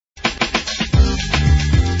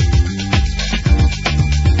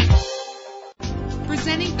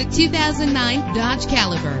2009 Dodge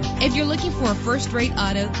Caliber. If you're looking for a first-rate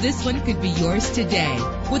auto, this one could be yours today.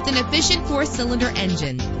 With an efficient 4-cylinder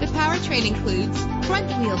engine, the powertrain includes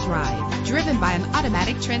front-wheel drive, driven by an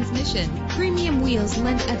automatic transmission. Premium wheels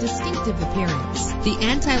lend a distinctive appearance. The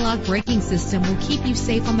anti-lock braking system will keep you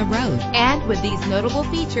safe on the road. And with these notable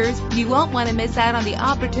features, you won't want to miss out on the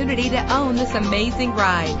opportunity to own this amazing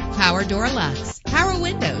ride. Power door locks, power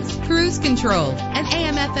windows, cruise control, an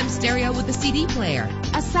AM/FM stereo with a CD player,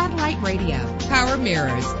 a satellite radio, power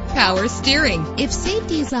mirrors, power steering. If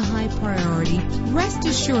safety is a high priority, rest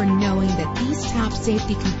assured knowing that these top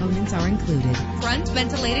safety components are included. Front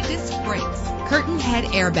ventilated disc brakes, curtain head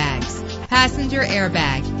airbags, passenger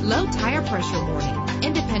airbag, low tire pressure warning,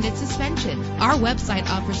 independent suspension. Our website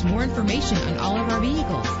offers more information on all of our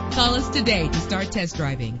vehicles. Call us today to start test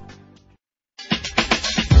driving.